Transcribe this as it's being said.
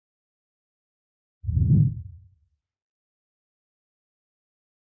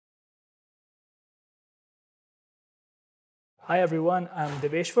Hi everyone, I'm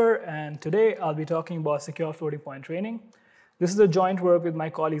Deevashwer, and today I'll be talking about secure floating point training. This is a joint work with my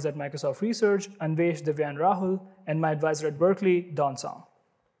colleagues at Microsoft Research, Anwesh, Divya, and Rahul, and my advisor at Berkeley, Don Song.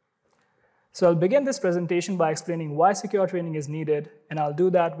 So I'll begin this presentation by explaining why secure training is needed, and I'll do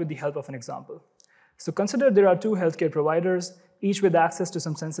that with the help of an example. So consider there are two healthcare providers, each with access to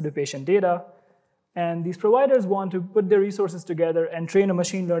some sensitive patient data, and these providers want to put their resources together and train a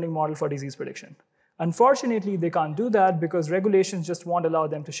machine learning model for disease prediction. Unfortunately, they can't do that because regulations just won't allow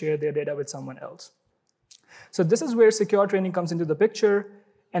them to share their data with someone else. So this is where secure training comes into the picture,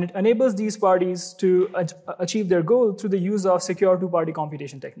 and it enables these parties to achieve their goal through the use of secure two-party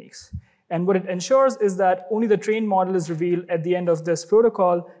computation techniques. And what it ensures is that only the trained model is revealed at the end of this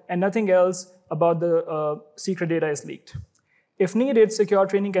protocol, and nothing else about the secret data is leaked. If needed, secure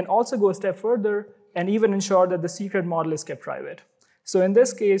training can also go a step further and even ensure that the secret model is kept private. So in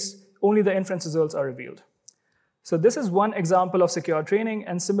this case, only the inference results are revealed. So this is one example of secure training,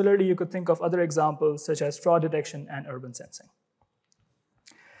 and similarly, you could think of other examples such as fraud detection and urban sensing.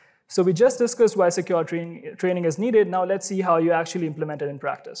 So we just discussed why secure training is needed. Now let's see how you actually implement it in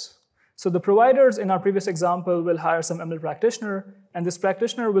practice. So the providers in our previous example will hire some ML practitioner, and this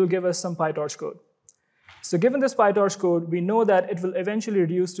practitioner will give us some PyTorch code. So given this PyTorch code, we know that it will eventually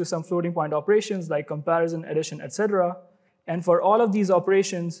reduce to some floating point operations like comparison, addition, etc. And for all of these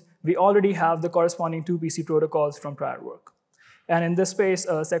operations, we already have the corresponding 2PC protocols from prior work. And in this space,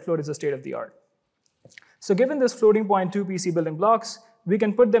 SecFloat is the state of the art. So given this floating point 2PC building blocks, we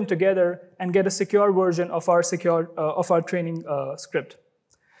can put them together and get a secure version of our training script.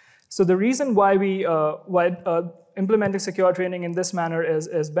 So the reason why implementing secure training in this manner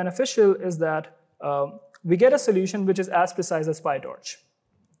is beneficial is that we get a solution which is as precise as PyTorch.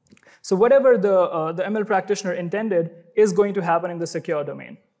 So whatever the ML practitioner intended is going to happen in the secure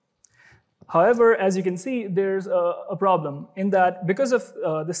domain. However, as you can see, there's a problem in that because of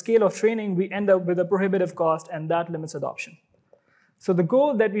the scale of training, we end up with a prohibitive cost, and that limits adoption. So the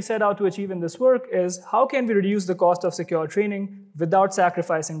goal that we set out to achieve in this work is how can we reduce the cost of secure training without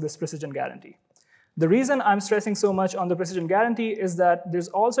sacrificing this precision guarantee? The reason I'm stressing so much on the precision guarantee is that there's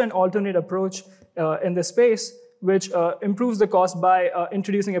also an alternate approach in this space which improves the cost by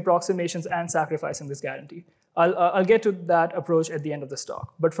introducing approximations and sacrificing this guarantee. I'll get to that approach at the end of this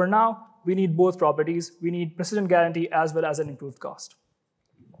talk. But for now, we need both properties. We need precision guarantee as well as an improved cost.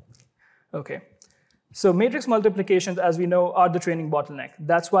 Okay, so matrix multiplications, as we know, are the training bottleneck.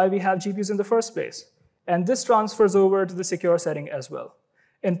 That's why we have GPUs in the first place. And this transfers over to the secure setting as well.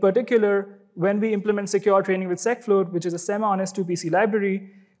 In particular, when we implement secure training with SecFloat, which is a semi-honest 2PC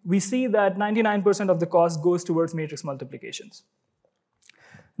library, we see that 99% of the cost goes towards matrix multiplications.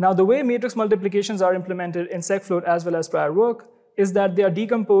 Now, the way matrix multiplications are implemented in SecFloat as well as prior work is that they are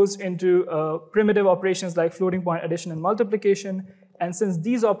decomposed into primitive operations like floating point addition and multiplication. And since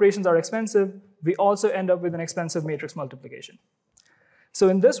these operations are expensive, we also end up with an expensive matrix multiplication. So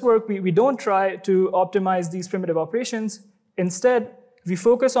in this work, we don't try to optimize these primitive operations. Instead, we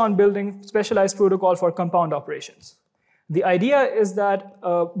focus on building specialized protocol for compound operations. The idea is that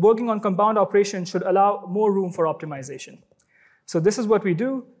working on compound operations should allow more room for optimization. So this is what we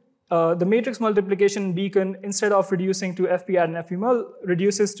do. The matrix multiplication beacon, instead of reducing to FPAdd and FPMul,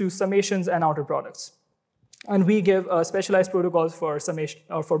 reduces to summations and outer products. And we give specialized protocols for summation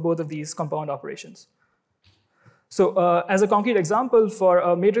or for both of these compound operations. So as a concrete example, for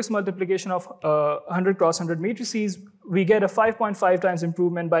a matrix multiplication of 100 cross 100 matrices, we get a 5.5 times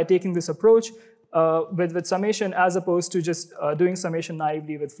improvement by taking this approach with summation as opposed to just doing summation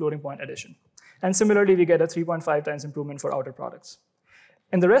naively with floating point addition. And similarly, we get a 3.5 times improvement for outer products.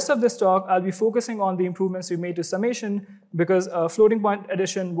 In the rest of this talk, I'll be focusing on the improvements we made to summation because floating point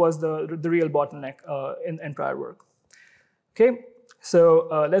addition was the real bottleneck in prior work. Okay,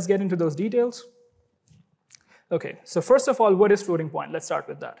 so let's get into those details. Okay, so first of all, what is floating point? Let's start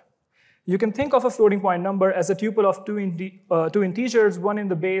with that. You can think of a floating point number as a tuple of two integers, one in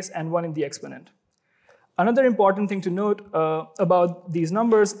the base and one in the exponent. Another important thing to note about these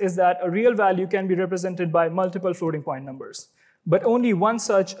numbers is that a real value can be represented by multiple floating point numbers, but only one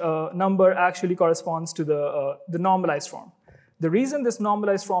such number actually corresponds to the normalized form. The reason this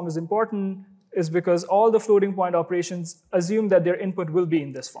normalized form is important is because all the floating point operations assume that their input will be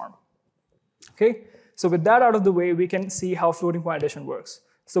in this form. Okay, so with that out of the way, we can see how floating point addition works.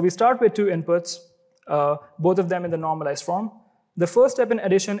 So we start with two inputs, both of them in the normalized form. The first step in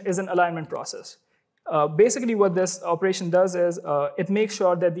addition is an alignment process. Basically, what this operation does is it makes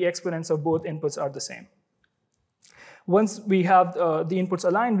sure that the exponents of both inputs are the same. Once we have the inputs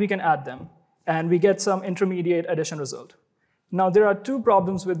aligned, we can add them, and we get some intermediate addition result. Now, there are two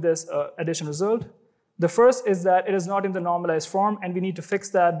problems with this addition result. The first is that it is not in the normalized form, and we need to fix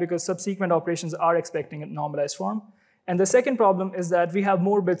that because subsequent operations are expecting a normalized form. And the second problem is that we have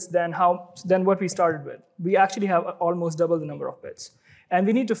more bits than what we started with. We actually have almost double the number of bits. And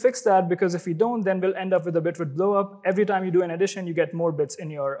we need to fix that because if we don't, then we'll end up with a bit width blow up. Every time you do an addition, you get more bits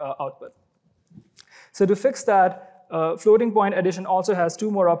in your output. So to fix that, floating point addition also has two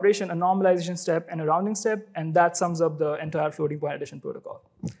more operations, a normalization step and a rounding step, and that sums up the entire floating point addition protocol.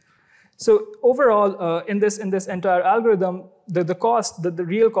 So overall, in this entire algorithm, the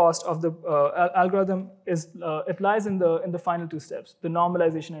real cost of the algorithm it lies in the final two steps, the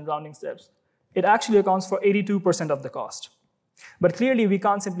normalization and rounding steps. It actually accounts for 82% of the cost. But clearly, we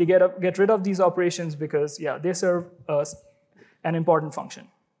can't simply get rid of these operations because, yeah, they serve an important function.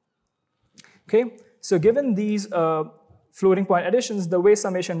 Okay, so given these floating point additions, the way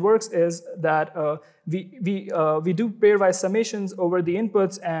summation works is that we do pairwise summations over the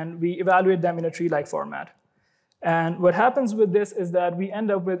inputs, and we evaluate them in a tree-like format. And what happens with this is that we end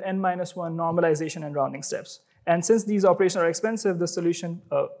up with n-1 normalization and rounding steps. And since these operations are expensive, the solution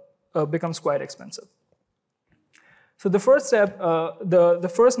becomes quite expensive. So the first step,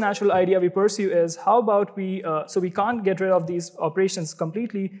 the first natural idea we pursue is how about so we can't get rid of these operations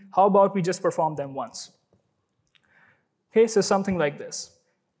completely, how about we just perform them once? Okay, so something like this.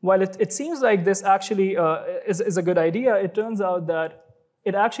 While it seems like this actually is a good idea, it turns out that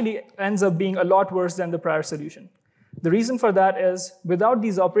it actually ends up being a lot worse than the prior solution. The reason for that is without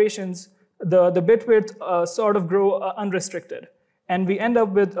these operations, the bit width sort of grow unrestricted. And we end up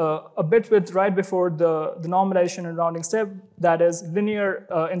with a bit width right before the normalization and rounding step that is linear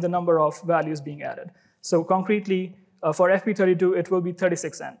in the number of values being added. So concretely, for FP32, it will be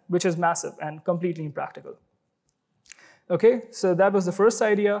 36n, which is massive and completely impractical. Okay, so that was the first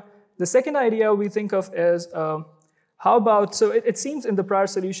idea. The second idea we think of is how about, so it seems in the prior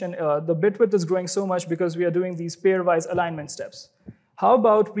solution, the bit width is growing so much because we are doing these pairwise alignment steps. How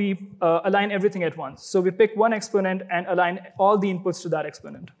about we align everything at once? So we pick one exponent and align all the inputs to that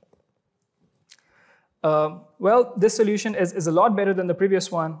exponent. Well, this solution is a lot better than the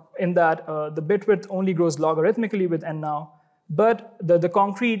previous one in that the bit width only grows logarithmically with n now, but the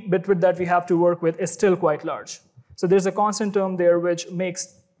concrete bit width that we have to work with is still quite large. So there's a constant term there which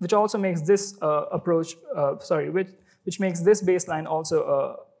also makes this approach, which makes this baseline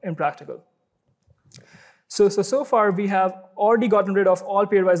also impractical. So far, we have already gotten rid of all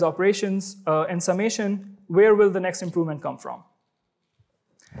pairwise operations and summation. Where will the next improvement come from?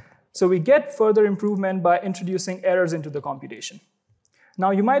 So we get further improvement by introducing errors into the computation.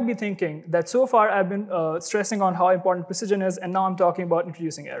 Now, you might be thinking that so far I've been stressing on how important precision is, and now I'm talking about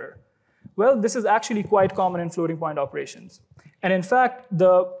introducing error. Well, this is actually quite common in floating point operations. And in fact,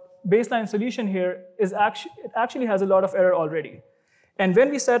 the baseline solution here is actually has a lot of error already. And when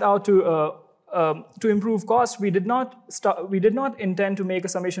we set out to improve cost, we did not intend to make a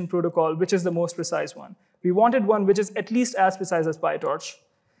summation protocol which is the most precise one. We wanted one which is at least as precise as PyTorch.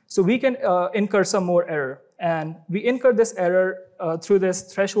 So we can incur some more error. And we incur this error through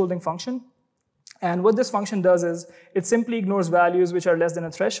this thresholding function. And what this function does is it simply ignores values which are less than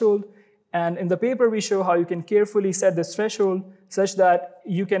a threshold. And in the paper, we show how you can carefully set this threshold such that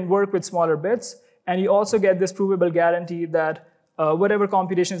you can work with smaller bits. And you also get this provable guarantee that whatever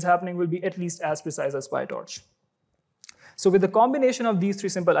computation is happening will be at least as precise as PyTorch. So with the combination of these three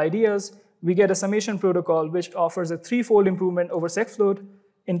simple ideas, we get a summation protocol which offers a threefold improvement over secfloat.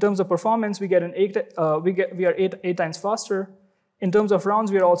 In terms of performance, we are 8 times faster. In terms of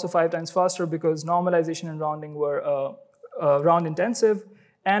rounds, we are also 5 times faster because normalization and rounding were round intensive.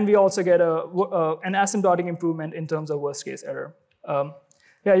 And we also get an asymptotic improvement in terms of worst case error.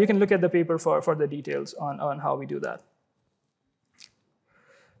 Yeah, you can look at the paper for the details on how we do that.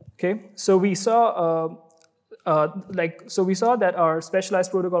 Okay, so we saw that our specialized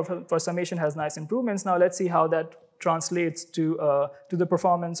protocol for summation has nice improvements. Now let's see how that translates to the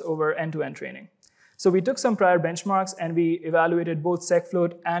performance over end-to-end training. So we took some prior benchmarks and we evaluated both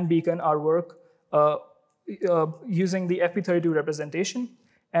secfloat and beacon our work using the FP32 representation.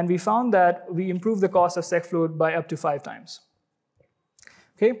 And we found that we improved the cost of secfloat by up to 5 times.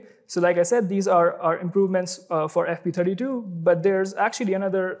 Okay, so like I said, these are our improvements for FP32, but there's actually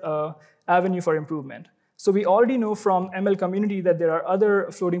another avenue for improvement. So we already know from ML community that there are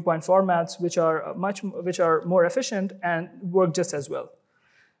other floating point formats which are more efficient and work just as well.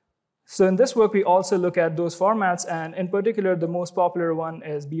 So in this work, we also look at those formats, and in particular, the most popular one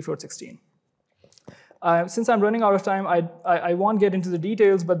is bfloat16. Since I'm running out of time, I won't get into the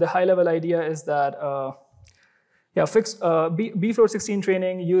details, but the high-level idea is that bfloat16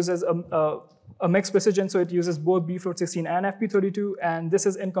 training uses a mixed precision, so it uses both bfloat16 and FP32, and this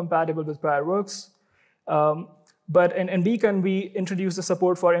is incompatible with prior works. But in Beacon, we introduced the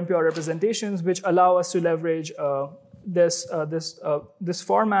support for impure representations, which allow us to leverage this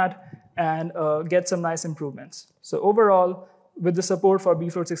format and get some nice improvements. So overall, with the support for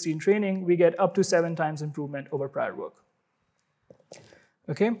bfloat16 training, we get up to 7 times improvement over prior work.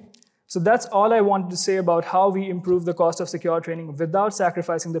 Okay, so that's all I wanted to say about how we improve the cost of secure training without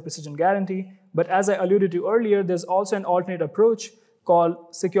sacrificing the precision guarantee. But as I alluded to earlier, there's also an alternate approach called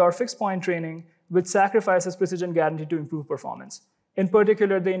secure fixed point training, which sacrifices precision guarantee to improve performance. In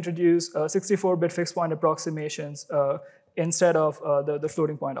particular, they introduce 64-bit fixed point approximations instead of the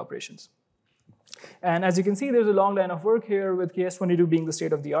floating point operations. And as you can see, there's a long line of work here with KS22 being the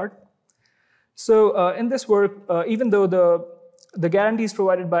state of the art. So in this work, even though the guarantees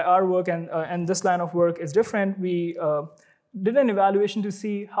provided by our work and this line of work is different, we did an evaluation to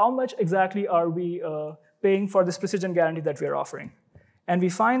see how much exactly are we paying for this precision guarantee that we are offering. And we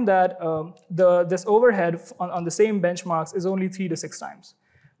find that this overhead on the same benchmarks is only 3 to 6 times,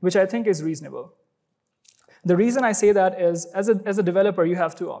 which I think is reasonable. The reason I say that is, as a developer, you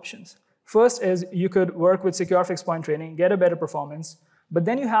have 2 options. First is you could work with secure fixed point training, get a better performance, but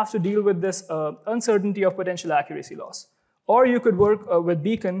then you have to deal with this uncertainty of potential accuracy loss. Or you could work with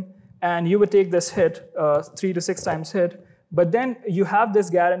Beacon, and you would take this hit, 3 to 6 times hit, but then you have this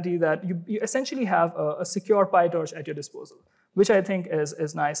guarantee that you essentially have a secure PyTorch at your disposal, which I think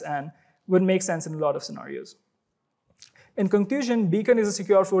is nice and would make sense in a lot of scenarios. In conclusion, Beacon is a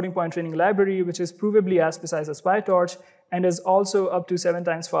secure floating point training library, which is provably as precise as PyTorch and is also up to 7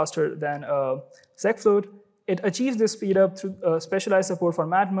 times faster than SecFloat. It achieves this speed up through specialized support for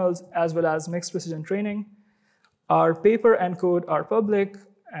matmulls as well as mixed precision training. Our paper and code are public,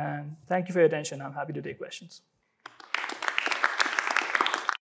 and thank you for your attention. I'm happy to take questions.